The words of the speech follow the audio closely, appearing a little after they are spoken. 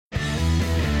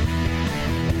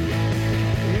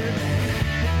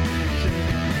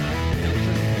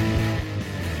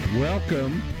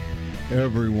Welcome,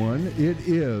 everyone. It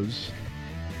is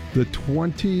the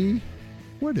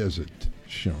what is it,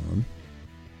 Sean?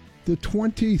 The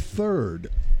 23rd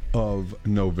of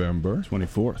November.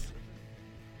 24th.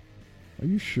 Are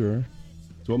you sure?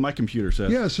 That's what my computer says.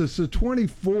 Yes, it's the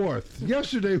 24th.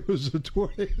 Yesterday was the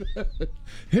 20th.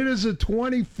 It is the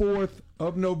 24th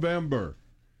of November,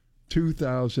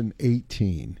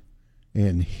 2018.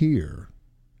 And here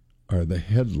are the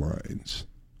headlines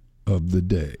of the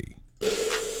day.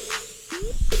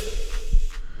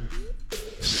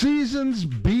 Seasons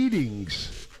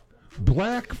beatings,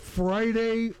 Black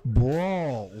Friday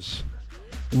brawls,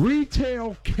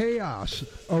 retail chaos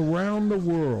around the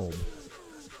world,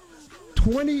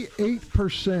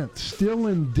 28% still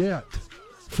in debt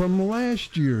from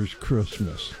last year's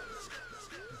Christmas.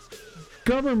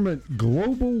 Government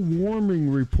global warming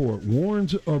report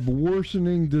warns of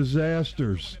worsening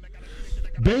disasters.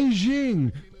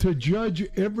 Beijing to judge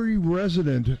every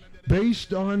resident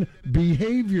based on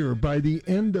behavior by the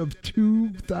end of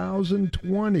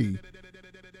 2020.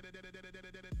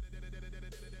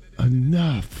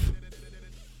 Enough.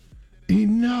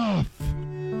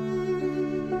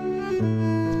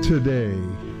 Today,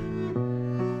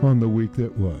 on the week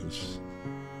that was,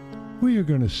 we are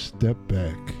going to step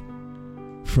back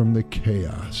from the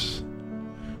chaos,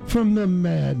 from the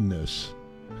madness,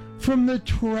 from the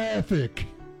traffic,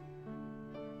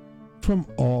 from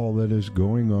all that is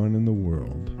going on in the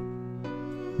world.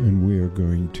 And we are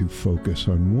going to focus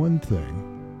on one thing: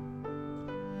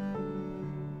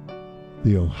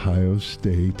 the Ohio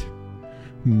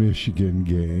State-Michigan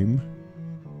game,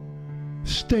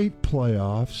 state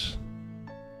playoffs,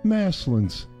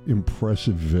 Massillon's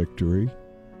impressive victory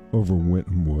over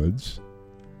Winton Woods.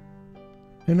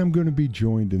 And I'm going to be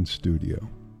joined in studio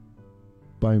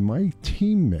by my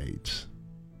teammates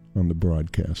on the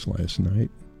broadcast last night,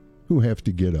 who have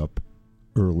to get up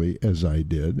early, as I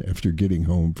did, after getting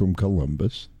home from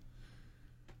Columbus.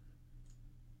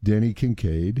 Denny,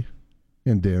 Kinkead,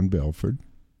 and Dan Belford.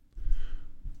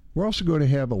 We're also going to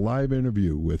have a live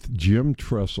interview with Jim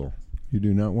Tressel. You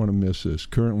do not want to miss this.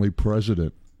 Currently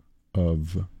president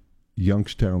of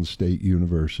Youngstown State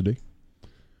University.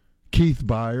 Keith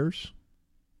Byers,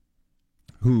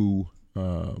 who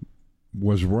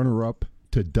was runner-up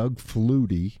to Doug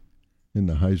Flutie in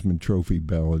the Heisman Trophy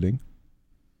balloting.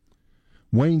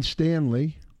 Wayne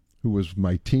Stanley, who was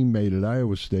my teammate at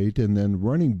Iowa State and then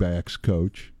running backs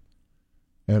coach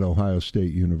at Ohio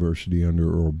State University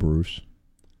under Earl Bruce.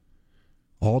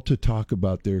 All to talk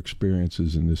about their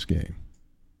experiences in this game.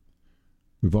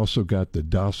 We've also got the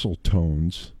docile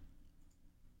tones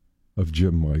of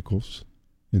Jim Michaels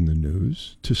in the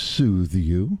news to soothe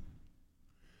you.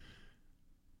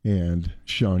 And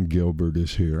Sean Gilbert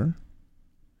is here,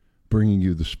 bringing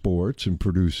you the sports and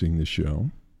producing the show.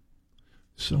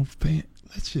 So,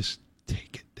 let's just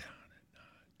take it down a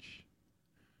notch.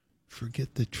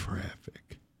 Forget the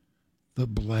traffic, the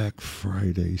Black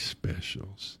Friday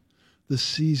specials, the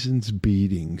season's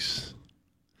beatings,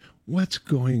 what's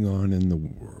going on in the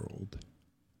world.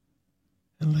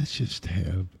 And let's just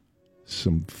have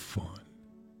some fun.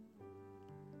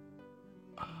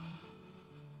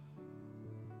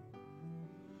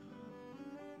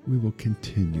 We will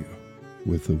continue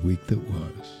with the week that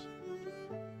was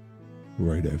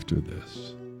right after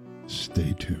this.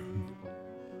 Stay tuned.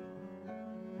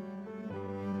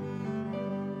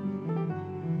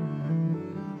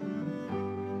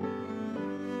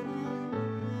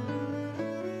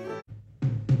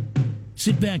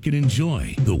 Sit back and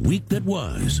enjoy the week that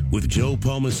was with Joe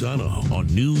Palmisano on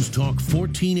News Talk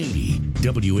 1480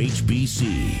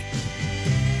 WHBC.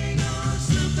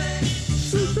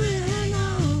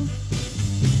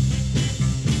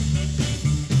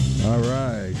 All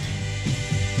right.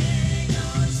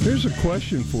 Here's a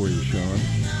question for you, Sean.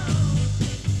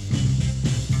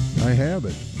 I have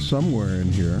it somewhere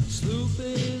in here.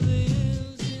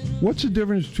 What's the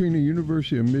difference between a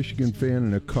University of Michigan fan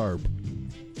and a carp?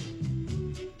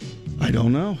 I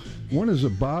don't know. One is a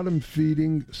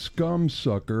bottom-feeding scum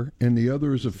sucker, and the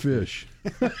other is a fish.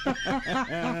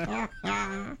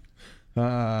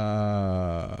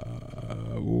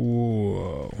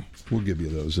 Whoa. We'll give you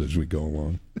those as we go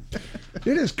along.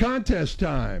 It is contest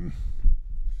time.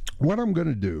 What I'm going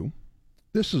to do,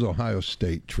 this is Ohio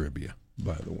State trivia,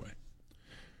 by the way.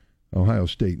 Ohio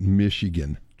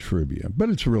State-Michigan trivia, but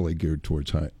it's really geared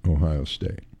towards Ohio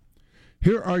State.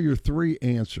 Here are your three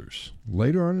answers.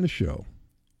 Later on in the show,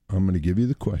 I'm going to give you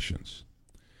the questions.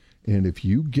 And if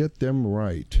you get them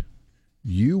right,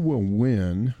 you will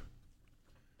win.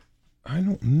 I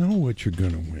don't know what you're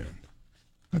going to win.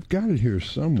 I've got it here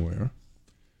somewhere,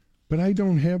 but I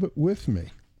don't have it with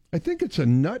me. I think it's a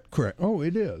Nutcracker. Oh,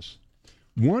 it is.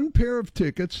 1 pair of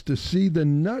tickets to see the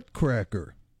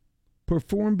Nutcracker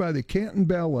performed by the Canton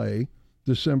Ballet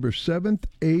December 7th,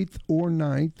 8th, or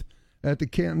 9th at the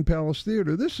Canton Palace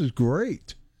Theater. This is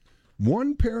great.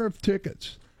 1 pair of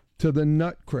tickets to the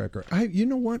Nutcracker. You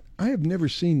know what? I have never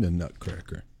seen the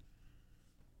Nutcracker.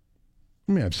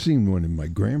 I mean, I've seen one in my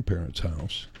grandparents'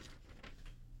 house,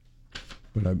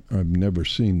 but I've never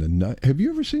seen the Nut. Have you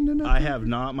ever seen the Nutcracker? I have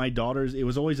not. My daughters, it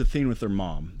was always a thing with their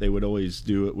mom. They would always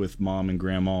do it with mom and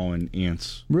grandma and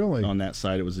aunts. Really? On that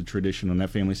side, it was a tradition on that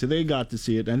family. So they got to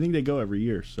see it. I think they go every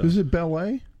year. So. Is it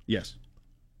ballet? Yes.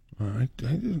 I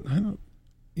don't,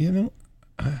 you know,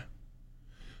 I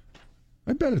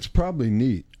bet it's probably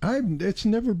neat. It's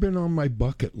never been on my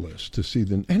bucket list to see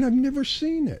them, and I've never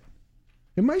seen it.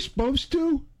 Am I supposed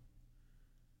to?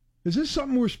 Is this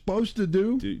something we're supposed to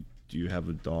do? Do you have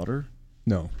a daughter?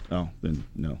 No. Oh, then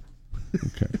no.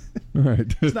 Okay. All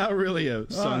right. It's not really a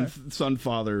father-son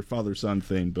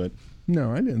thing, but...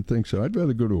 No, I didn't think so. I'd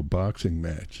rather go to a boxing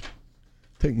match.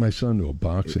 Take my son to a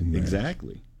boxing match.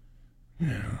 Exactly.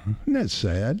 Yeah. Isn't that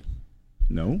sad?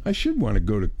 No. I should want to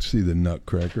go to see the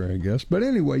Nutcracker, I guess. But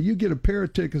anyway, you get a pair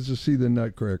of tickets to see the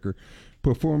Nutcracker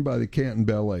performed by the Canton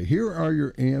Ballet. Here are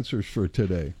your answers for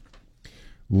today.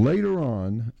 Later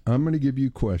on, I'm going to give you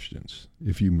questions.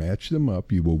 If you match them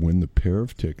up, you will win the pair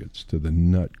of tickets to the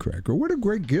Nutcracker. What a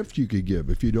great gift you could give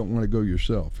if you don't want to go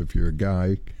yourself. If you're a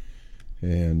guy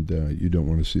and you don't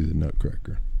want to see the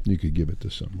Nutcracker, you could give it to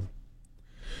someone.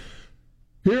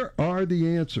 Here are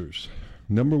the answers.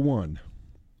 Number 1,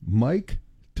 Mike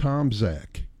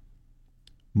Tomczak.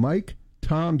 Mike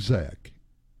Tomczak.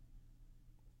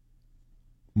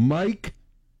 Mike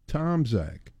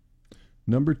Tomczak.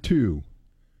 Number 2,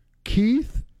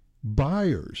 Keith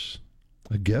Byers,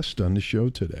 a guest on the show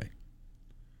today.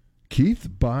 Keith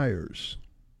Byers.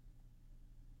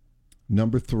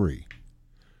 Number 3,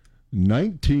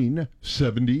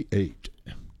 1978.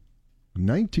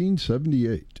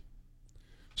 1978.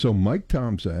 So Mike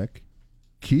Tomczak,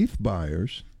 Keith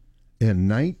Byers, and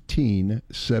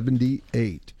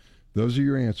 1978. Those are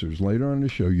your answers. Later on in the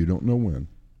show, you don't know when,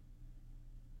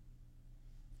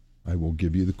 I will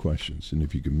give you the questions, and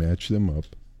if you can match them up,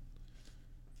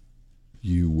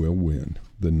 you will win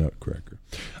the Nutcracker.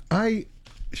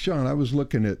 Sean, I was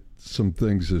looking at some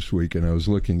things this week, and I was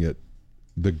looking at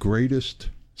the greatest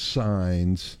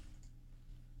signs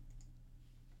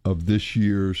of this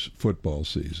year's football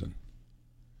season.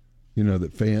 You know,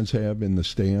 that fans have in the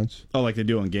stands. Oh, like they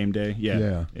do on game day?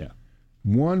 Yeah.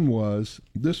 One was,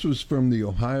 this was from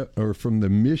the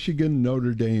Michigan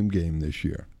Notre Dame game this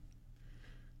year.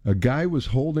 A guy was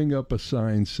holding up a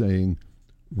sign saying,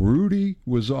 "Rudy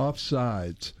was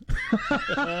offsides."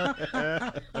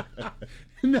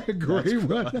 Isn't that a great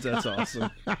one? That's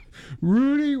awesome.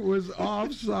 Rudy was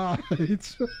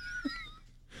offsides.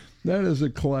 That is a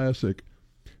classic.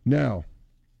 Now,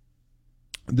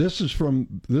 this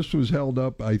was held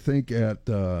up, I think, at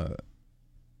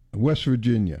West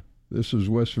Virginia. This was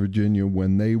West Virginia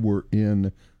when they were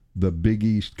in the Big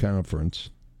East Conference.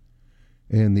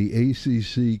 And the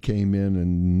ACC came in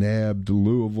and nabbed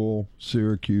Louisville,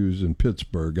 Syracuse, and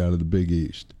Pittsburgh out of the Big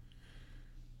East.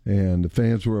 And the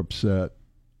fans were upset.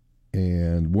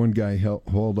 And one guy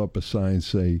held up a sign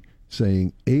saying,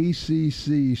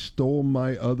 "ACC stole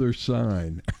my other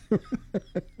sign."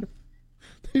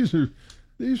 These were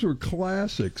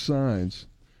classic signs.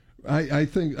 I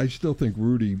still think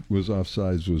Rudy was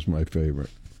offsides was my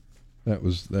favorite. That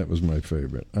was my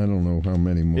favorite. I don't know how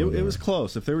many more. It was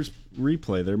close. If there was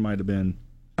replay, there might have been.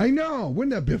 I know.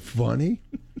 Wouldn't that have been funny?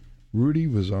 Rudy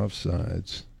was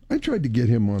offsides. I tried to get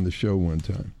him on the show one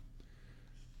time.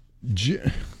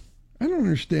 I don't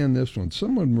understand this one.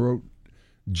 Someone wrote,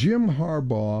 Jim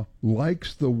Harbaugh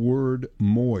likes the word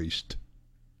moist.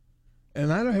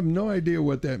 And I have no idea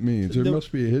what that means. There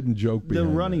must be a hidden joke behind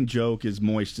The running that. joke is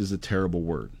moist is a terrible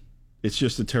word. It's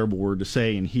just a terrible word to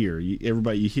say and hear. You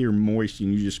hear moist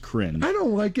and you just cringe. I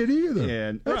don't like it either.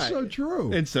 And, That's right. so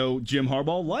true. And so Jim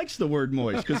Harbaugh likes the word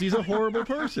moist because he's a horrible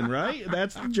person, right?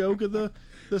 That's the joke of the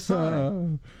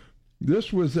sign.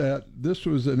 This was an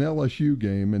LSU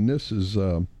game, and this is,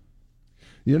 I've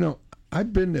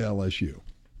been to LSU.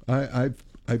 I've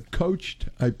coached.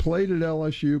 I played at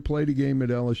LSU, played a game at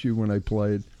LSU when I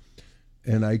played,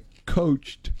 and I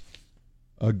coached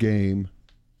a game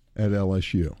at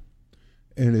LSU.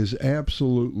 And is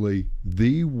absolutely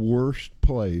the worst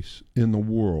place in the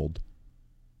world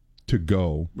to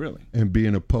go Really? And be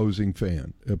an opposing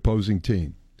team.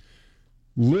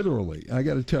 Literally, I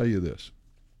got to tell you this.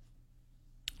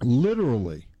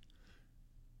 Literally,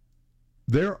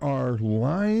 there are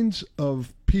lines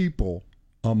of people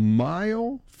a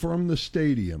mile from the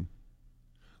stadium,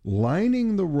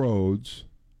 lining the roads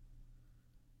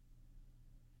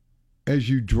as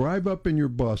you drive up in your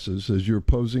buses as your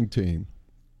opposing team,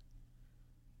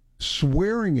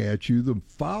 swearing at you, the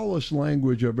foulest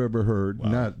language I've ever heard.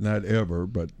 Wow. Not ever,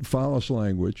 but foulest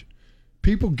language.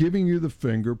 People giving you the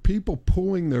finger, people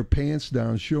pulling their pants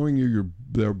down, showing you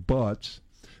their butts,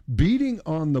 beating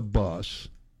on the bus,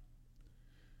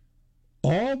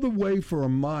 all the way for a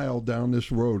mile down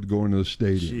this road going to the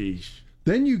stadium. Jeez.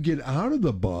 Then you get out of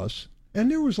the bus,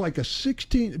 and there was like a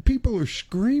 16, people are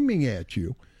screaming at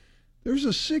you. There's a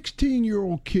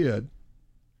 16-year-old kid,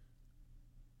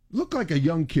 looked like a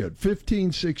young kid,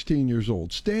 15, 16 years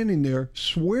old, standing there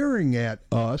swearing at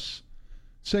us,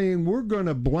 saying, we're going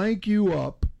to blank you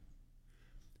up.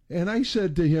 And I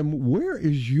said to him, where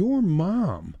is your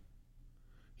mom?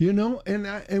 You know,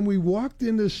 and we walked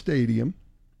in the stadium.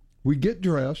 We get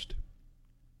dressed.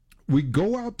 We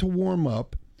go out to warm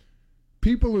up.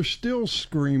 People are still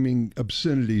screaming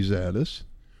obscenities at us.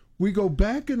 We go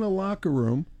back in the locker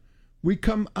room. We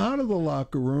come out of the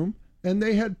locker room, and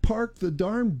they had parked the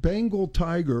darn Bengal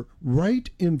tiger right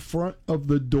in front of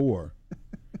the door.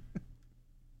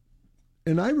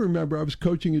 And I remember I was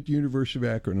coaching at the University of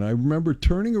Akron, and I remember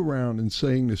turning around and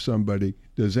saying to somebody,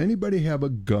 does anybody have a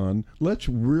gun? Let's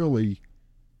really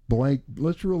PO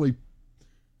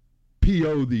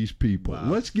these people. Wow.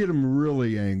 Let's get them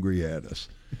really angry at us.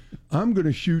 I'm going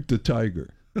to shoot the tiger.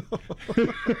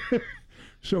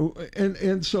 So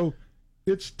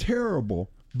it's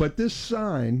terrible, but this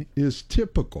sign is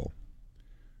typical.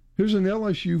 Here's an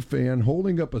LSU fan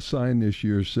holding up a sign this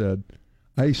year, said,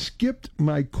 I skipped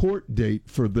my court date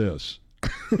for this.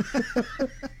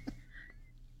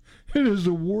 It is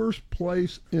the worst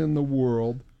place in the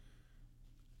world.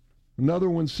 Another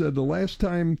one said, the last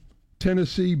time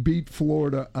Tennessee beat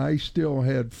Florida, I still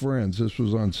had friends. This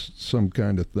was on some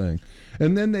kind of thing.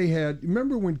 And then they had,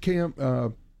 remember when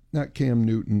not Cam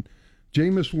Newton,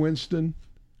 Jameis Winston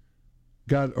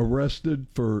got arrested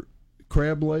for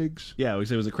crab legs? Yeah, we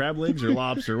said was it crab legs or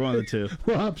lobster, one of the two.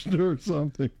 Lobster or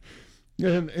something.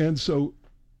 And so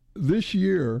this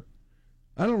year,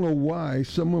 I don't know why,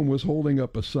 someone was holding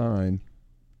up a sign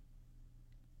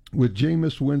with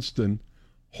Jameis Winston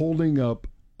holding up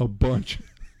a bunch.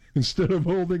 Instead of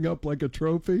holding up like a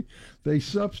trophy, they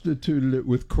substituted it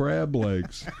with crab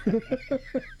legs. And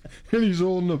he's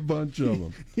holding a bunch of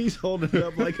them. He's holding it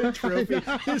up like a trophy.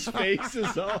 His face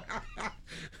is all.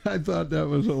 I thought that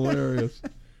was hilarious.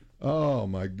 Oh,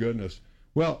 my goodness.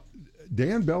 Well,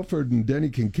 Dan Belford and Denny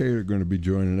Kinkead are going to be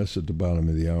joining us at the bottom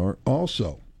of the hour.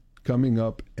 Also, coming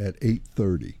up at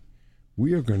 8:30,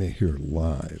 we are going to hear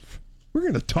live. We're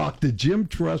going to talk to Jim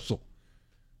Tressel.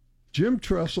 Jim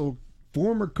Tressel,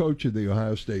 former coach of the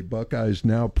Ohio State Buckeyes,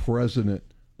 now president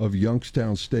of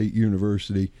Youngstown State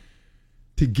University,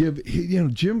 to give,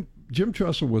 Jim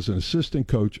Tressel was an assistant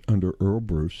coach under Earl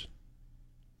Bruce.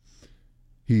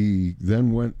 He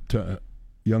then went to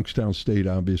Youngstown State,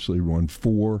 obviously won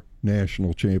 4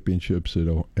 national championships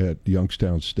at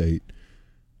Youngstown State,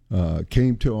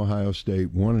 came to Ohio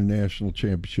State, won a national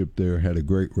championship there, had a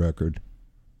great record,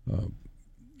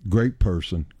 great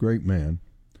person, great man,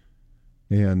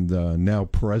 and now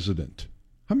president.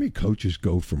 How many coaches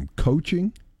go from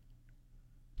coaching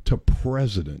to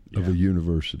president of a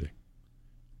university?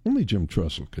 Only Jim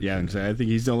Tressel could. Yeah, I think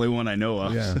he's the only one I know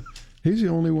of. Yeah, he's the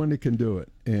only one that can do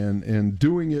it, and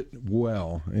doing it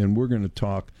well. And we're going to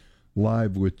talk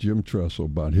live with Jim Tressel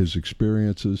about his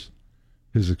experiences,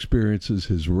 his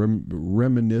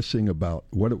reminiscing about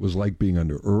what it was like being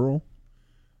under Earl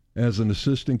as an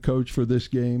assistant coach for this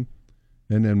game,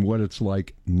 and then what it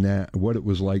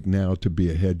was like now to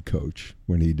be a head coach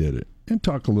when he did it, and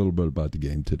talk a little bit about the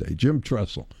game today. Jim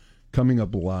Tressel coming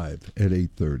up live at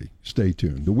 8:30. Stay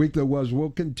tuned. The week that was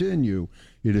will continue.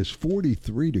 It is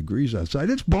 43 degrees outside.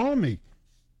 It's balmy.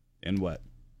 And what?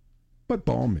 But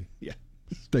balmy. Yeah.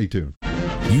 Stay tuned.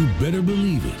 You better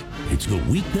believe it. It's the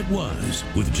week that was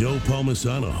with Joe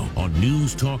Palmisano on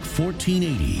News Talk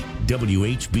 1480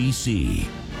 WHBC.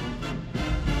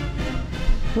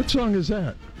 What song is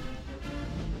that?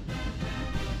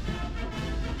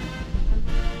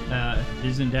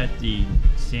 Isn't that the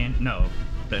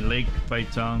Lake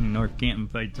fight song, North Canton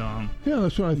fight song? Yeah,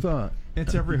 that's what I thought.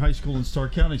 It's every high school in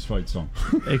Stark County's fight song.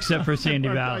 Except for Sandy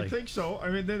Valley. I think so. I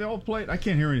mean, they all play it. I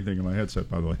can't hear anything in my headset,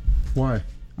 by the way. Why?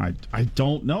 I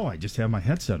don't know. I just have my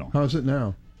headset on. How's it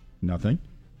now? Nothing.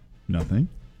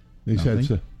 He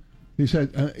said,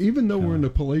 even though we're in the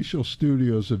palatial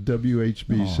studios of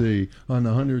WHBC on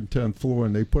the 110th floor,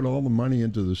 and they put all the money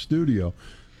into the studio,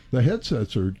 The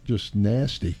headsets are just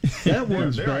nasty. That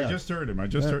one's bad. I just heard him. I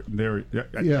just heard there.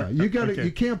 Yeah, you got to. Okay.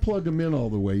 You can't plug them in all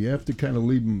the way. You have to kind of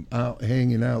leave them out,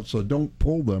 hanging out. So don't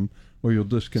pull them, or you'll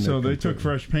disconnect. So they completely. took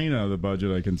fresh paint out of the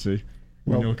budget. I can see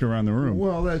when Well, you look around the room.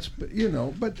 Well, that's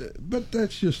but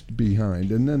that's just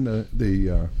behind. And then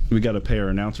the We got to pay our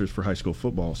announcers for high school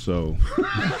football, so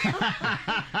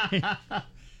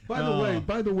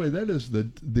by the way, that is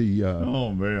the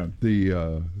Oh man.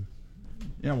 the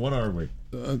Yeah. What are we?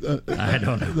 I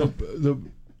don't know.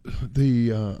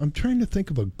 the I'm trying to think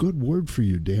of a good word for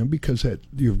you, Dan, because that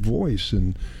your voice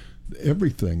and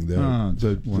everything.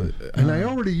 And I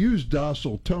already used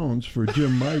docile tones for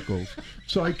Jim Michaels,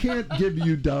 so I can't give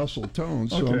you docile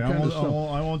tones. So Okay. I'm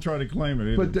I won't try to claim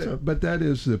it either. but that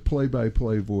is the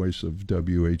play-by-play voice of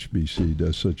WHBC.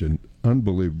 Does such an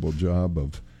unbelievable job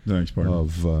of Thanks,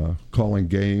 partner. calling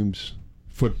games,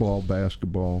 football,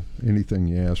 basketball, anything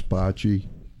you ask. Bocce,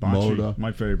 Moda.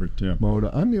 My favorite. Yeah. Moda.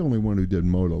 I'm the only one who did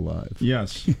Moda live.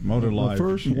 Yes. Motor Live. The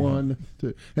first one,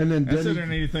 and then That's Denny. not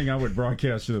anything I would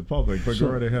broadcast to the public, but So-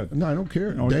 go right ahead. No, I don't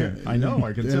care. Okay. I know,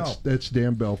 I can that's, tell. That's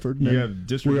Dan Belford. And You then have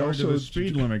disregard to the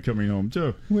speed limit coming home,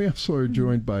 too. We also are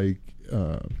joined by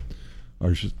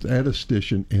our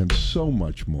statistician and so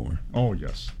much more, Oh,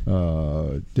 yes.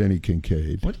 Denny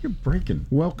Kinkead. What are you breaking?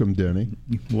 Welcome, Denny.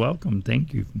 Welcome.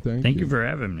 Thank you. Thank Thank you. you for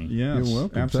having me. Yes, You're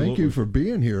welcome. absolutely. Thank you for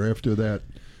being here after that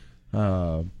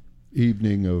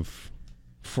evening of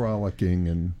frolicking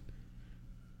and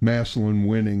Massillon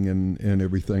winning and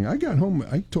everything. I got home.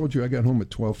 I told you I got home at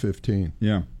 12:15.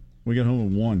 Yeah. We got home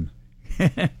at 1.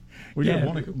 We got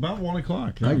Yeah. about 1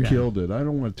 o'clock. I Yeah. killed it. I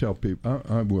don't want to tell people.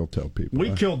 I will tell people.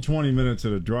 We killed 20 minutes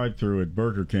at a drive-thru at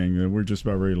Burger King, and we're just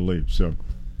about ready to leave. So,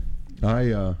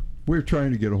 We're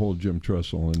trying to get a hold of Jim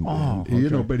Tressel, and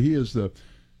okay. but he is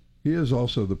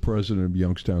also the president of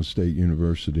Youngstown State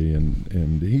University,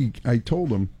 and I told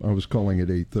him I was calling at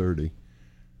 8:30.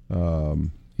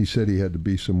 He said he had to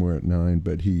be somewhere at 9,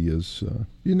 but he is.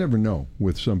 You never know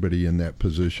with somebody in that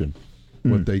position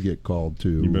what they get called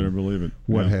to. you better believe it.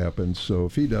 What Yeah. happens? So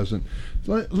if he doesn't,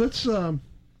 let's go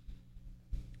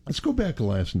back to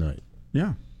last night.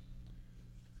 Yeah.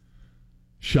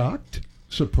 Shocked,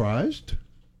 surprised,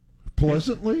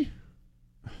 pleasantly.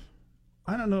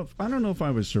 I don't know if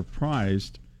I was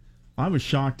surprised. I was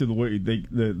shocked at the way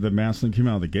the Massillon came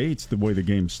out of the gates, the way the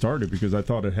game started, because I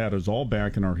thought it had us all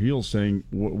back in our heels saying,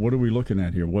 what are we looking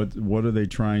at here? What are they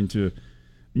trying to,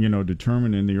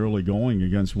 determine in the early going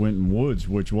against Winton Woods,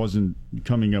 which wasn't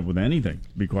coming up with anything,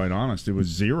 to be quite honest. It was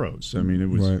zeros. I mean, it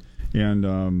was, Right.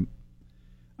 and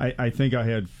I think I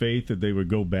had faith that they would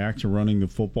go back to running the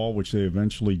football, which they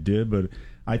eventually did, but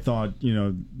I thought,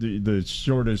 the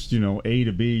shortest, A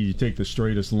to B, you take the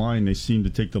straightest line, they seemed to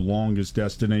take the longest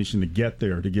destination to get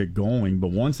there, to get going.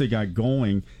 But once they got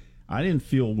going, I didn't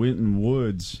feel Winton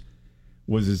Woods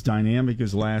was as dynamic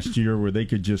as last year, where they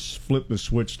could just flip the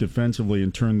switch defensively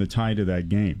and turn the tide of that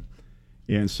game.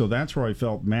 And so that's where I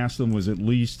felt Massillon was at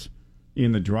least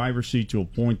in the driver's seat to a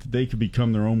point that they could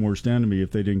become their own worst enemy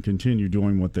if they didn't continue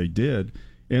doing what they did.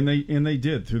 And they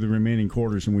did through the remaining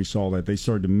quarters, and we saw that. They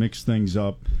started to mix things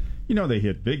up. They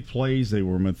hit big plays. They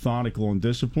were methodical and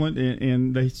disciplined,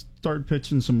 and they started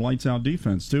pitching some lights-out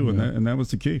defense, too, and that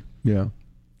was the key. Yeah,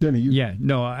 Denny, you. Yeah,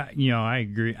 no, I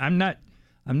agree. I'm not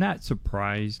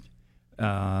surprised.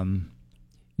 I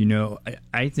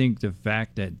think the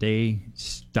fact that they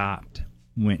stopped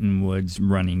Winton Woods'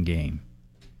 running game.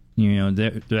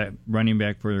 That running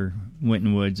back for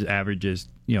Winton Woods averages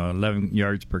 11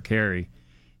 yards per carry,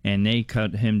 and they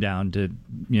cut him down to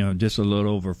just a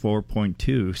little over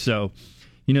 4.2. So,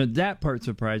 that part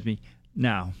surprised me.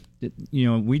 Now,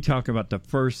 we talk about the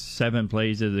first 7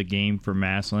 plays of the game for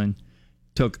Massillon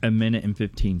took 1 minute and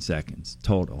 15 seconds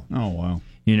total. Oh, wow.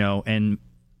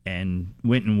 And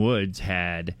Winton Woods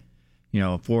had, a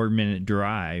 4-minute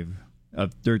drive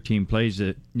of 13 plays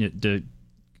to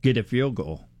get a field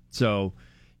goal. So,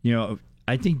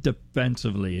 I think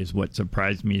defensively is what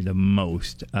surprised me the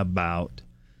most about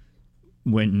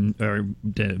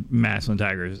the Massillon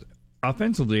Tigers.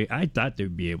 Offensively, I thought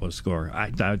they'd be able to score.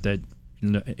 I thought that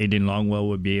Aiden Longwell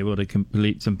would be able to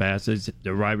complete some passes.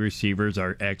 The wide receivers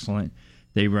are excellent.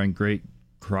 They run great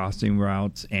crossing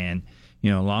routes, and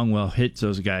Longwell hits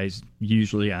those guys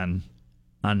usually on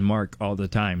mark all the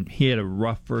time. He had a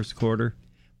rough first quarter,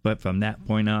 but from that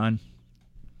point on,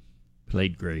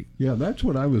 played great. Yeah, that's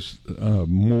what I was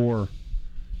more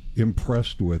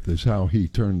impressed with, is how he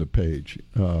turned the page.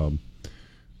 I'm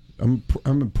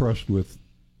impressed with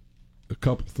a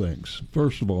couple things.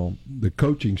 First of all, the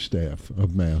coaching staff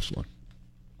of Massillon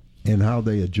and how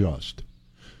they adjust.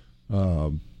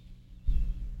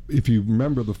 if you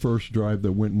remember the first drive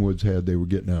that Winton Woods had, they were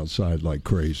getting outside like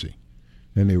crazy,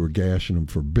 and they were gashing them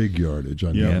for big yardage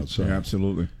on the outside. Yeah,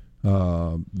 absolutely.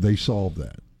 They solved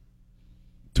that,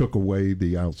 took away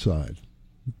the outside,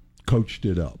 coached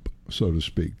it up, so to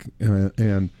speak,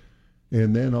 and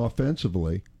then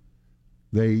offensively,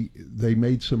 they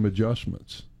made some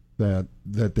adjustments that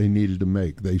they needed to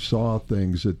make. They saw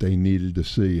things that they needed to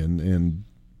see, and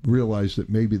realized that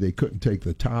maybe they couldn't take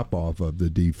the top off of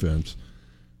the defense,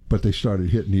 but they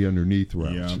started hitting the underneath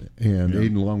routes. Yeah. And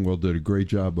Aiden Longwell did a great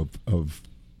job of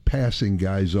passing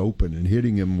guys open and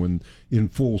hitting them when in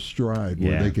full stride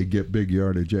where they could get big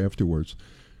yardage afterwards.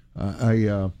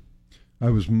 I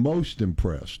was most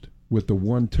impressed with the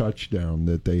one touchdown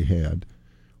that they had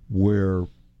where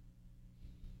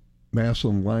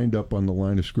Massillon lined up on the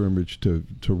line of scrimmage to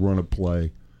run a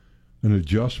play. An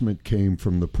adjustment came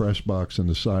from the press box and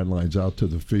the sidelines out to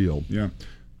the field. Yeah.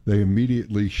 They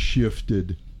immediately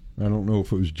shifted. I don't know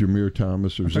if it was Jameer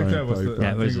Thomas or Zion Piper.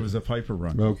 I think it was a Piper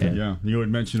run. Okay. Yeah. You had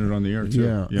mentioned it on the air, too.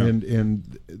 Yeah.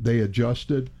 And they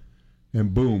adjusted,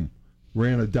 and boom,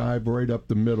 ran a dive right up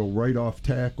the middle, right off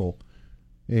tackle,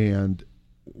 and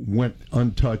went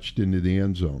untouched into the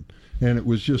end zone. And it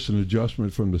was just an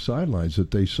adjustment from the sidelines that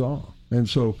they saw. And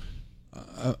so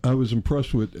I was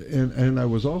impressed with, and I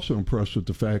was also impressed with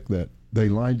the fact that they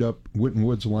lined up, Winton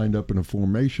Woods lined up in a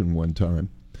formation one time,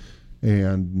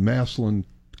 and Massillon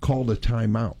called a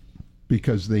timeout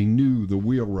because they knew the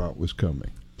wheel route was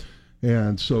coming.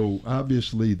 And so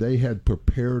obviously they had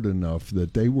prepared enough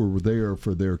that they were there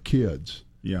for their kids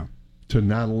to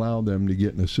not allow them to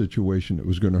get in a situation that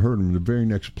was going to hurt them. The very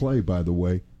next play, by the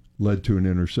way, led to an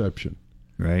interception.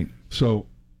 Right. So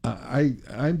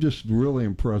I'm just really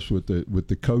impressed with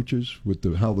the coaches,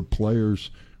 with how the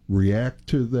players react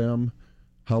to them,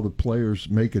 how the players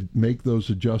make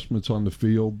those adjustments on the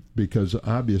field, because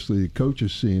obviously the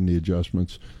coaches seeing the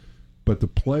adjustments, but the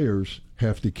players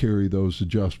have to carry those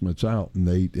adjustments out, and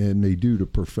they do to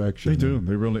perfection. They do.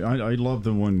 They really. I love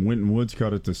the when Winton Woods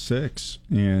got it to 6,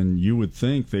 and you would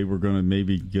think they were going to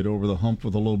maybe get over the hump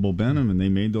with a little momentum, and they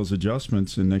made those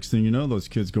adjustments, and next thing you know, those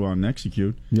kids go out and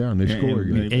execute. Yeah, and they score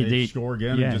again. They score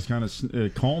again and just kind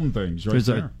of calm things right there. There's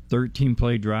a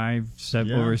 13-play drive,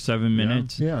 over 7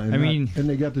 minutes. Yeah, and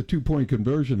they got the 2-point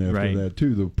conversion after that,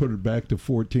 too. They put it back to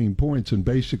 14 points and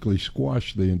basically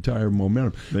squashed the entire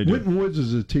momentum. Winton Woods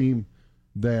is a team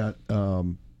that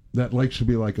likes to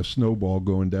be like a snowball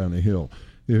going down a hill.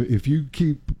 If you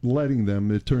keep letting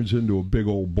them, it turns into a big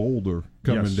old boulder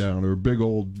coming down, or a big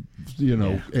old,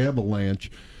 avalanche.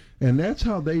 And that's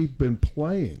how they've been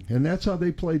playing, and that's how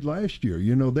they played last year.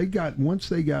 Once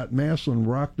they got Massillon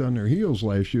rocked on their heels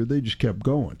last year, they just kept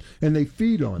going, and they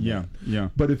feed on that. Yeah.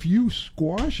 But if you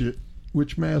squash it,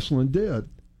 which Massillon did,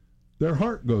 their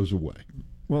heart goes away.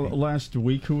 Well, last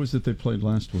week, who was it they played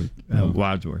last week?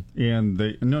 Wadsworth. And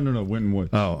no, Winton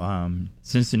Woods.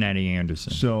 Cincinnati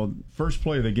Anderson. So, first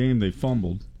play of the game, they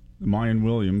fumbled. Mayan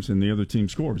Williams, and the other team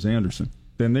scores, Anderson.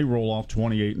 Then they roll off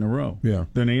 28 in a row. Yeah.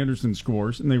 Then Anderson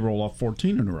scores, and they roll off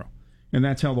 14 in a row. And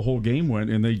that's how the whole game went,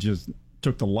 and they just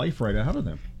took the life right out of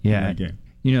them in that game.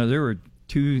 There were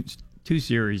two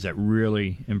series that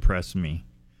really impressed me.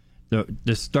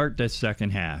 The start that second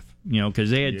half,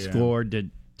 because they had scored to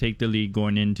take the lead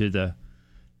going into the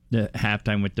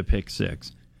halftime with the pick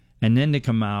 6. And then they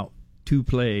come out 2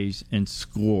 plays and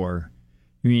score.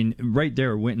 I mean, right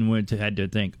there, Winton Woods had to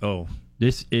think,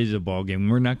 this is a ball game.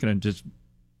 We're not going to just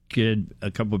get a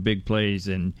couple of big plays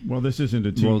and this isn't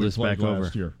a team we played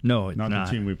last year. No, it's not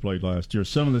the team we played last year.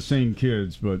 Some of the same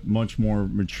kids, but much more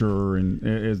mature, and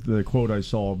as the quote I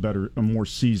saw, a more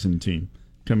seasoned team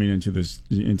coming into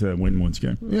that Winton Woods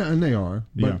game. Yeah, and they are.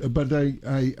 But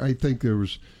I think there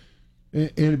was,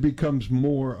 and it becomes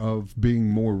more of being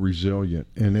more resilient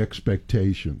and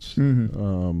expectations.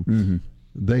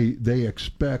 They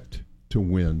expect to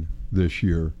win this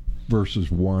year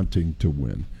versus wanting to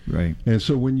win. Right. And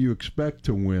so when you expect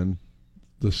to win,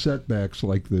 the setbacks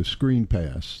like the screen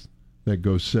pass that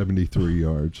goes 73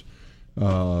 yards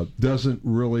doesn't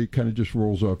really, kind of just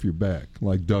rolls off your back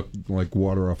like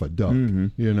water off a duck.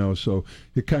 So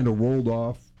it kind of rolled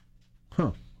off.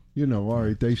 All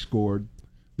right, they scored.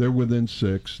 They're within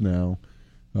 6 now.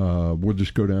 We'll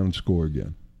just go down and score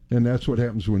again. And that's what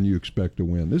happens when you expect to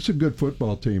win. It's a good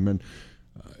football team, and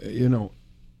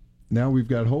now we've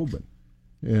got Hoban,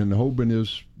 and Hoban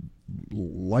is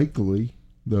likely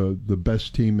the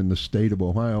best team in the state of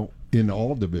Ohio in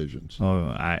all divisions.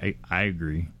 I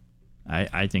agree.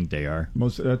 I think they are.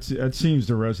 That seems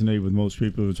to resonate with most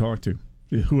people who talk to,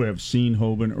 who have seen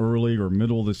Hoban early or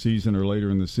middle of the season or later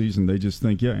in the season. They just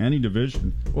think, any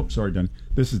division. Oops, sorry, Denny.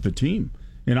 This is the team.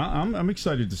 And I'm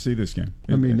excited to see this game.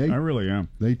 I mean, I really am.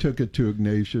 They took it to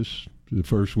Ignatius the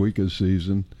first week of the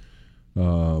season.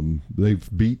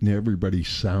 They've beaten everybody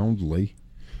soundly,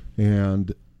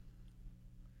 and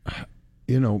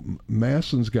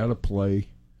Massillon's got to play.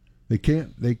 They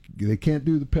can't do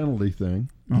the penalty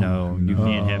thing. No, you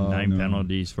can't have 9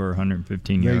 penalties for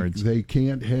 115 yards. They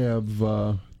can't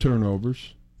have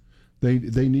turnovers. They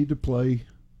need to play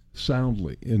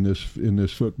soundly in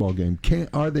this football game.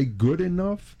 Are they good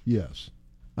enough? Yes,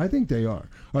 I think they are.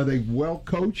 Are they well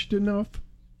coached enough?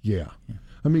 Yeah.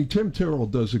 I mean, Tim Terrell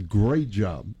does a great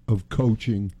job of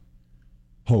coaching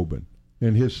Hoban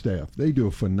and his staff. They do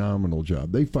a phenomenal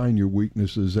job. They find your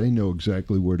weaknesses. They know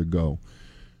exactly where to go.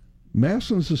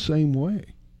 Massillon's the same way.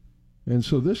 And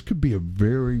so this could be a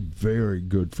very, very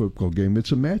good football game.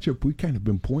 It's a matchup we kind of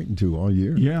been pointing to all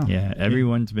year. Yeah,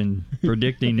 everyone's been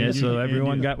predicting this, so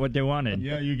everyone got what they wanted.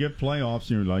 Yeah, you get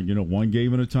playoffs, and you're like, one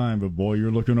game at a time, but boy,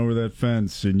 you're looking over that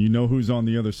fence, and you know who's on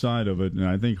the other side of it, and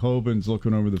I think Hoban's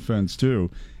looking over the fence, too.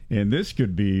 And this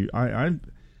could be,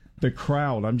 the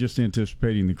crowd, I'm just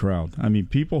anticipating the crowd. I mean,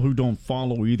 people who don't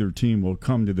follow either team will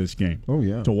come to this game. Oh,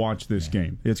 yeah. To watch this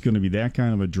game. It's going to be that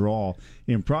kind of a draw,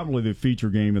 and probably the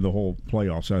feature game of the whole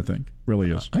playoffs, I think.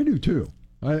 Really is. I do, too.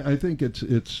 I think it's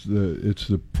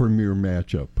the premier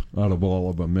matchup out of all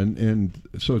of them. And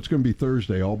so it's going to be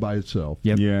Thursday all by itself.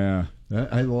 Yep. Yeah.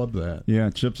 I love that.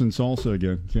 Yeah, chips and salsa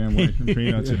again. Can't wait.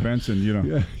 Peanuts at Benson,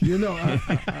 Yeah,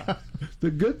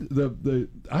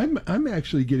 I'm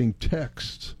actually getting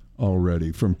texts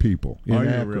already from people. Are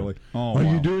you really? Oh, Are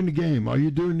you doing the game? Are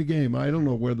you doing the game? I don't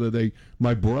know whether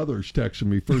my brother's texting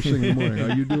me first thing in the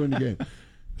morning. Are you doing the game?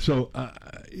 So,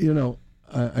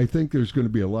 I think there's going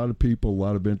to be a lot of people, a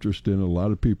lot of interest in it. A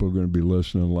lot of people are going to be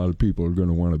listening. A lot of people are going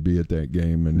to want to be at that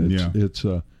game, and it's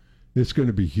going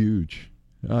to be huge.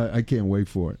 I can't wait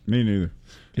for it. Me neither.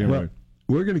 Can't wait.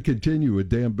 We're going to continue with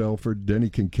Dan Belford, Denny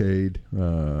Kinkead.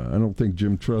 I don't think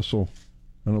Jim Tressel.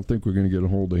 I don't think we're going to get a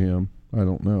hold of him. I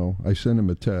don't know. I sent him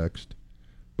a text,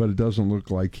 but it doesn't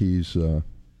look like he's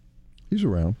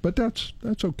around. But that's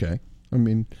okay. I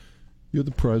mean, you're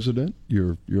the president.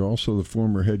 You're also the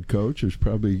former head coach. There's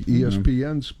probably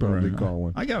ESPN's probably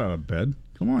calling. I got out of bed.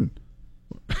 Come on.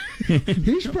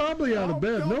 He's probably out of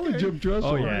bed. No, Jim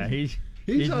Tressel. Oh yeah, he's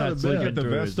out of bed. Got the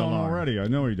vest on already. I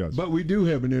know he does. But we do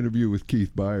have an interview with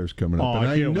Keith Byers coming up, and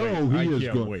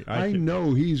I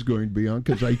know he's going to be on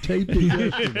because I taped it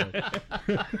yesterday.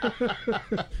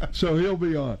 So he'll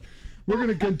be on. We're going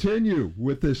to continue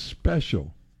with this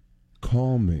special,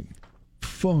 calming,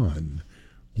 fun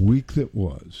week that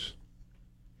was.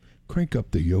 Crank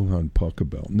up the Johann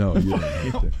Puckabell. No, you don't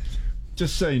have to.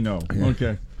 Just say no. Yeah.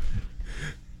 Okay.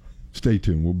 Stay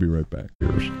tuned. We'll be right back.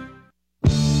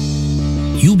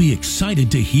 You'll be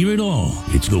excited to hear it all.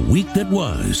 It's the week that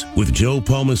was with Joe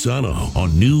Palmisano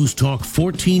on News Talk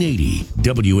 1480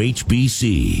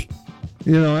 WHBC.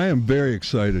 I am very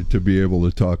excited to be able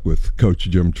to talk with Coach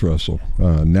Jim Tressel,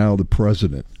 now the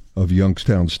president of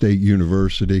Youngstown State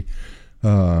University.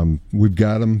 We've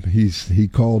got him. He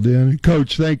called in.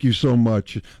 Coach, thank you so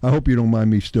much. I hope you don't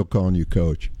mind me still calling you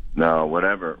Coach. No,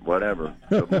 whatever.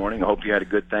 Good morning. I hope you had a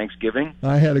good Thanksgiving.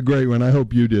 I had a great one. I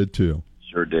hope you did too.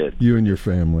 Sure did. You and your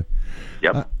family.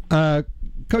 Yep.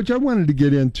 Coach, I wanted to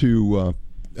get into,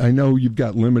 I know you've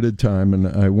got limited time, and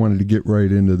I wanted to get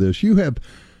right into this. You have,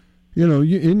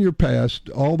 in your past,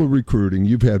 all the recruiting,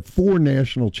 you've had 4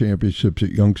 national championships at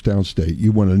Youngstown State.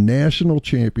 You won a national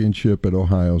championship at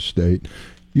Ohio State.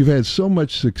 You've had so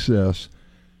much success.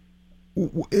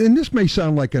 And this may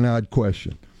sound like an odd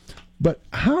question, but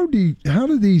how do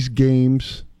these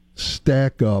games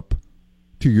stack up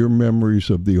to your memories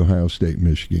of the Ohio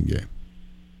State-Michigan game?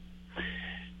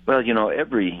 Well,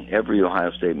 every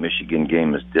Ohio State-Michigan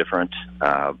game is different,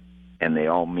 and they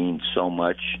all mean so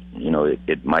much.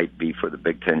 It might be for the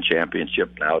Big Ten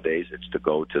championship nowadays. It's to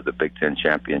go to the Big Ten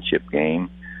championship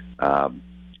game.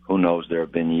 Who knows? There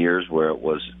have been years where it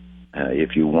was,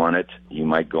 if you won it, you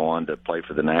might go on to play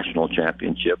for the national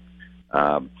championship.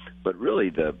 But really,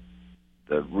 the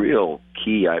real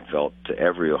key, I felt, to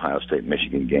every Ohio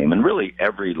State-Michigan game, and really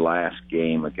every last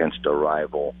game against a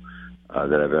rival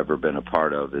that I've ever been a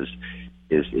part of, is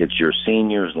it's your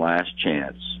seniors' last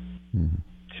chance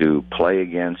to play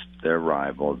against their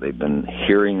rival. They've been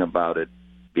hearing about it,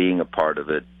 being a part of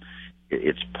it.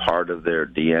 It's part of their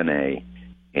DNA,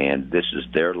 and this is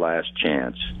their last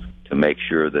chance to make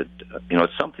sure that,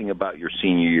 it's something about your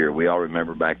senior year. We all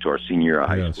remember back to our senior year of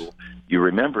high school. You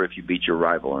remember if you beat your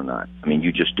rival or not. I mean,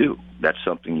 you just do. That's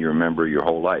something you remember your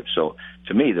whole life. So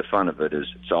to me, the fun of it is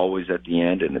it's always at the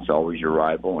end, and it's always your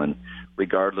rival. And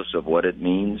regardless of what it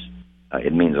means a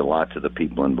lot to the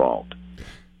people involved.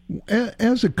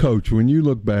 As a coach, when you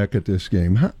look back at this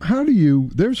game, how do you?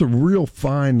 There's a real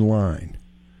fine line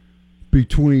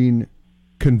between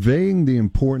conveying the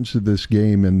importance of this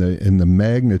game and the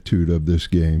magnitude of this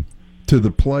game to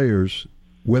the players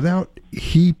without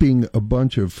heaping a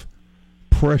bunch of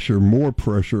more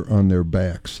pressure on their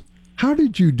backs. How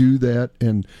did you do that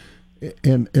and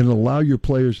allow your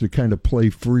players to kind of play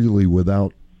freely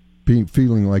without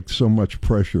feeling like so much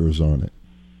pressure is on it?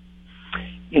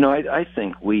 I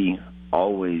think we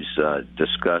always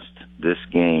discussed this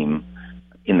game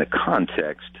in the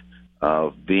context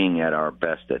of being at our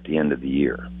best at the end of the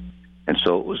year. And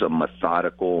so it was a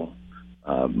methodical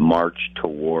march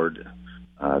toward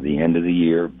the end of the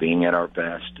year, being at our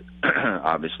best.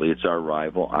 Obviously, it's our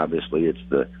rival. Obviously, it's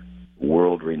the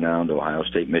world-renowned Ohio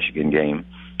State-Michigan game.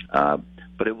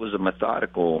 But it was a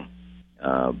methodical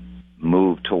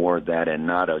move toward that, and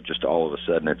not just all of a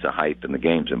sudden it's a hype and the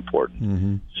game's important.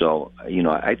 Mm-hmm. So,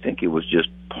 I think it was just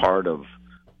part of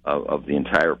the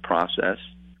entire process.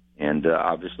 And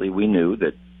obviously we knew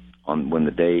that when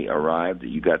the day arrived that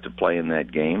you got to play in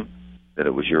that game, that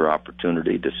it was your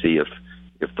opportunity to see if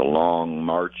the long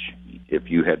march, if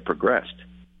you had progressed.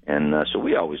 And so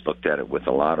we always looked at it with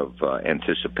a lot of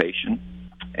anticipation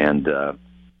and a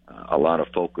lot of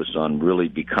focus on really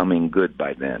becoming good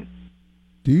by then.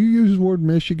 Do you use the word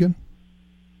Michigan?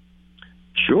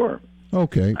 Sure.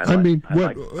 Okay. I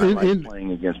like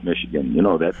playing against Michigan.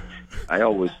 That I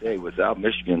always say, without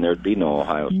Michigan, there'd be no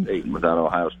Ohio State, and without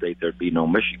Ohio State, there'd be no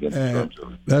Michigan. In terms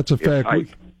of that's a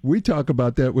fact. We talk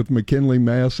about that with McKinley,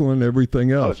 Massillon,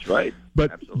 everything else. Oh, that's right.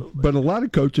 Absolutely. But a lot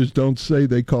of coaches don't say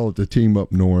they call it the team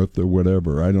up north or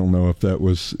whatever. I don't know if that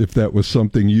was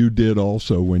something you did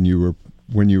also when you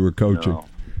were coaching.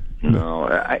 No.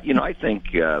 I think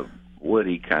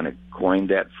Woody kind of coined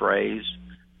that phrase.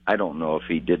 I don't know if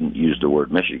he didn't use the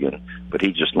word Michigan, but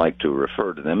he just liked to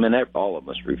refer to them, and all of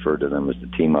us refer to them as the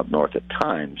team up north at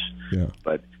times. Yeah.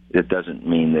 But it doesn't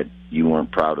mean that you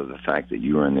weren't proud of the fact that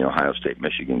you were in the Ohio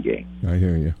State-Michigan game. I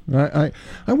hear you.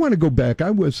 I want to go back.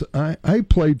 I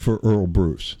played for Earl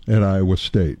Bruce at Iowa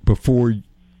State before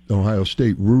Ohio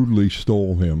State rudely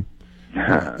stole him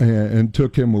and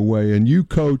took him away. And you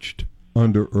coached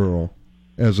under Earl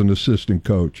as an assistant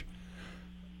coach.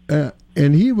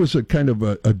 And he was a kind of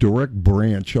a direct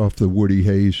branch off the Woody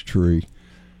Hayes tree.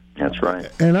 That's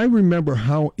right. And I remember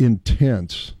how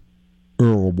intense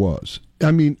Earl was. I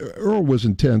mean, Earl was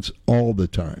intense all the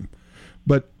time.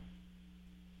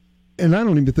 And I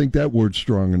don't even think that word's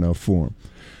strong enough for him.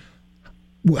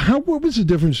 What was the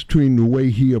difference between the way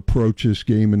he approached this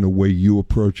game and the way you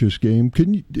approach this game?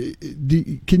 Can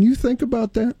you think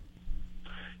about that?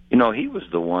 He was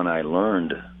the one I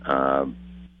learned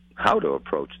how to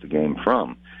approach the game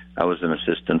from. I was an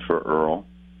assistant for Earl.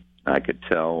 I could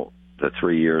tell the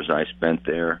 3 years I spent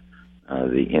there,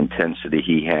 the intensity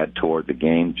he had toward the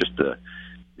game, just the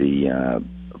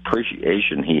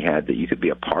appreciation he had that you could be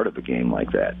a part of a game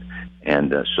like that.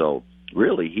 And so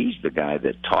really he's the guy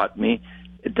that taught me.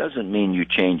 It doesn't mean you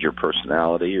change your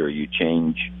personality or you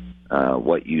change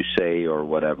what you say or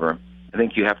whatever. I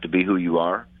think you have to be who you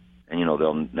are. And,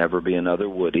 there'll never be another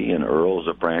Woody, and Earl's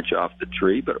a branch off the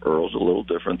tree, but Earl's a little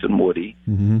different than Woody.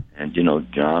 Mm-hmm. And,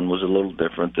 John was a little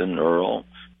different than Earl.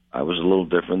 I was a little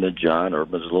different than John.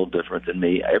 Urban was a little different than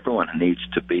me. Everyone needs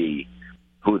to be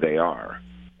who they are.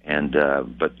 And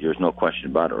but there's no question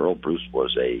about it. Earl Bruce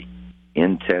was a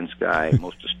intense guy,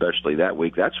 most especially that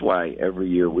week. That's why every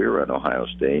year we were at Ohio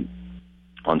State,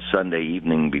 on Sunday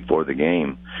evening before the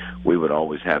game, we would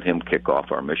always have him kick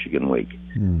off our Michigan week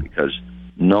because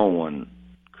no one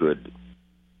could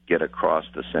get across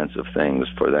the sense of things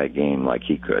for that game like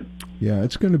he could. Yeah,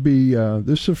 it's going to be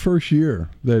this is the first year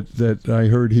that I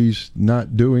heard he's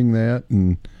not doing that,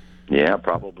 and yeah,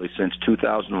 probably since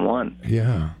 2001.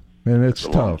 Yeah, and it's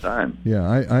tough. A long time. Yeah,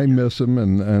 I miss him,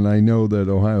 and I know that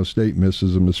Ohio State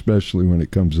misses him, especially when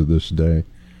it comes to this day.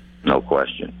 No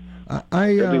question.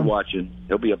 He'll be watching.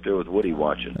 He'll be up there with Woody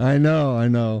watching. I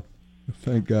know.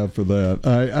 Thank God for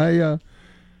that.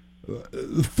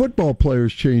 The football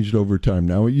players changed over time.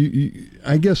 Now,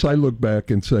 I guess I look back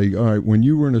and say, all right, when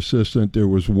you were an assistant, there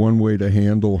was one way to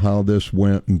handle how this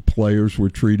went, and players were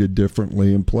treated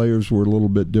differently, and players were a little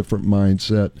bit different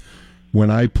mindset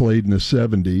when I played in the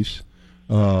 70s.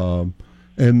 And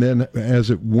then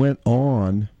as it went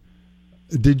on,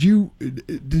 did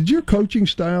your coaching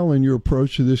style and your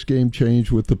approach to this game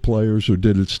change with the players, or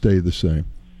did it stay the same?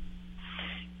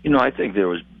 I think there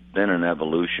was been an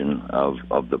evolution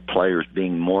of the players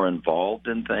being more involved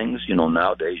in things.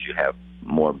 Nowadays you have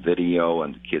more video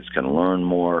and the kids can learn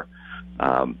more.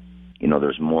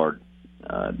 There's more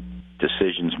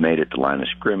decisions made at the line of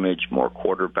scrimmage, more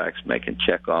quarterbacks making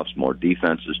checkoffs, more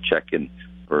defenses checking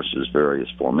versus various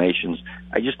formations.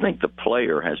 I just think the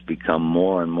player has become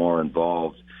more and more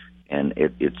involved, and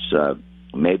it's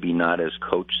maybe not as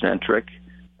coach-centric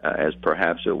as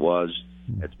perhaps it was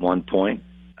at one point.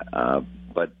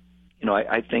 But,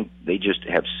 I think they just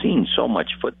have seen so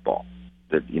much football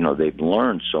that, they've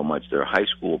learned so much. Their high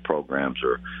school programs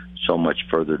are so much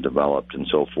further developed and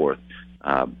so forth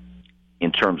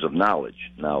in terms of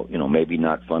knowledge. Now, maybe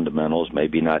not fundamentals,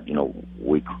 maybe not,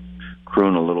 we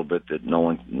croon a little bit that no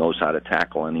one knows how to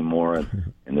tackle anymore,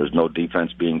 and there's no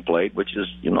defense being played, which is,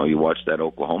 you watched that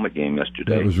Oklahoma game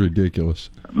yesterday. That was ridiculous.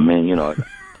 I mean,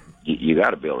 you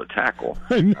got to be able to tackle.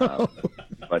 I know.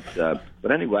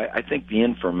 But anyway, I think the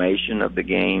information of the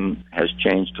game has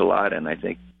changed a lot, and I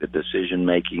think the decision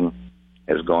making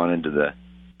has gone into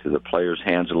the players'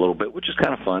 hands a little bit, which is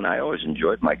kind of fun. I always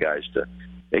enjoyed my guys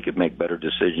they could make better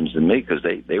decisions than me because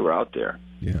they were out there.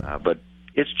 Yeah. But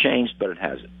it's changed, but it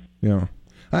hasn't. Yeah.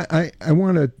 I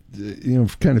want to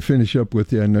kind of finish up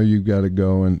with you. I know you've got to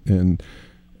go, and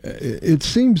it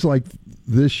seems like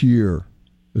this year,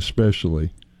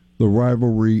 especially, the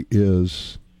rivalry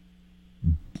is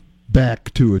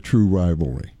back to a true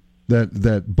rivalry.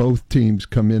 That both teams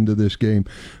come into this game.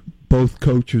 Both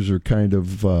coaches are kind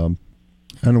of, I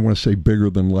don't want to say bigger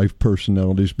than life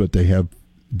personalities, but they have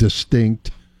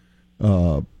distinct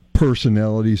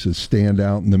personalities that stand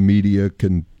out, and the media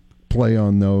can play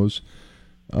on those.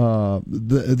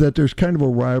 That there's kind of a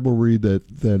rivalry that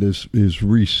is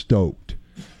restoked.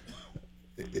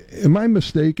 Am I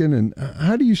mistaken? And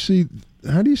how do you see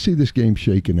this game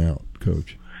shaking out,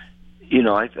 Coach?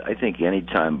 I think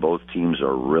anytime both teams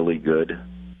are really good,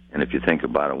 and if you think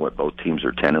about it, both teams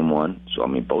are 10-1. So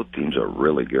both teams are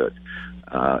really good.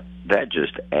 That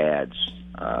just adds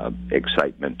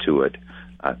excitement to it.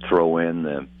 Throw in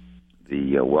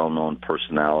the well-known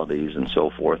personalities and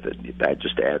so forth. That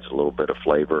just adds a little bit of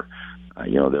flavor.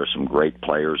 There's some great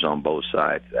players on both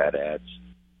sides. That adds.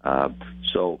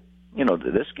 So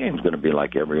this game's going to be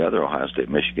like every other Ohio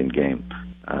State-Michigan game.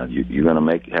 You're going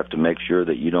to have to make sure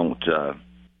that you don't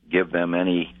give them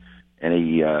any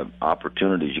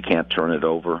opportunities. You can't turn it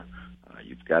over.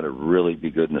 You've got to really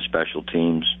be good in the special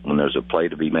teams. When there's a play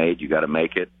to be made, you got to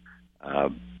make it.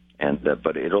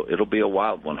 But it'll be a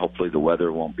wild one. Hopefully the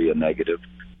weather won't be a negative,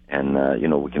 and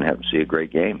we can see a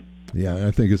great game. Yeah,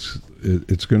 I think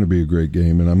it's going to be a great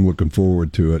game, and I'm looking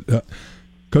forward to it.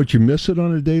 Coach, you miss it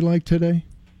on a day like today?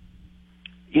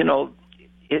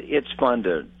 It's fun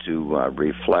to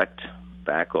reflect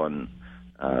back on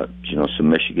some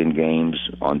Michigan games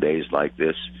on days like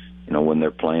this. When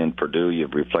they're playing Purdue, you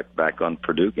reflect back on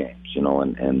Purdue games,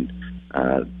 and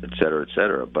et cetera, et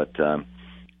cetera. But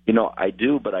I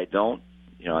do, but I don't.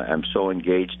 I'm so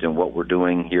engaged in what we're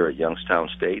doing here at Youngstown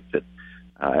State that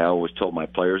I always told my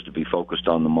players to be focused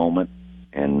on the moment,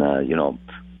 and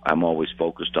I'm always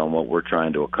focused on what we're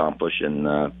trying to accomplish.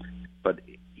 And but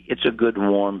it's a good,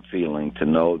 warm feeling to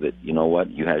know that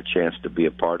you had a chance to be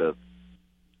a part of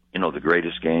the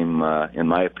greatest game in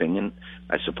my opinion.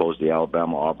 I suppose the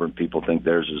Alabama-Auburn people think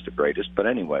theirs is the greatest, but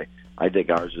anyway, I think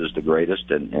ours is the greatest,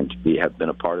 and to have been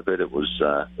a part of it, it was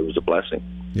a blessing.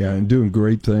 Yeah, and doing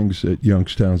great things at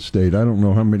Youngstown State. I don't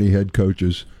know how many head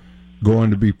coaches go on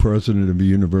to be president of a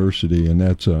university, and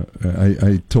that's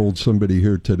I told somebody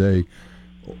here today,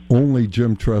 only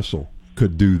Jim Tressel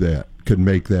could do that, could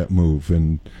make that move,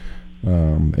 and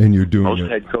you're doing most it.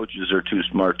 Head coaches are too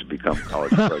smart to become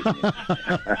college presidents.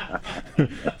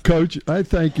 Coach, I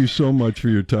thank you so much for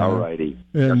your time. All righty.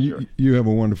 And yes, you have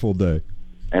a wonderful day.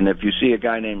 And if you see a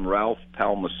guy named Ralph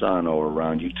Palmisano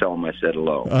around, you tell him I said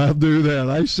hello. I'll do that.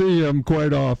 I see him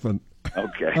quite often.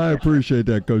 Okay. I appreciate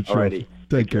that, Coach. All righty.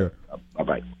 Take care.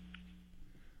 Bye-bye.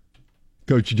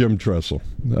 Coach Jim Tressel,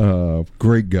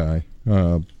 great guy.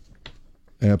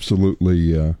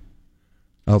 Absolutely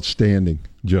outstanding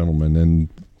gentleman. And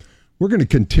we're going to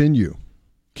continue.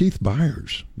 Keith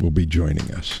Byers will be joining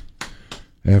us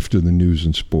after the news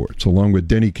and sports, along with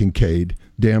Denny Kinkead,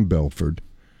 Dan Belford,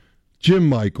 Jim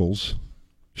Michaels,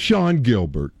 Sean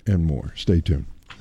Gilbert, and more. Stay tuned.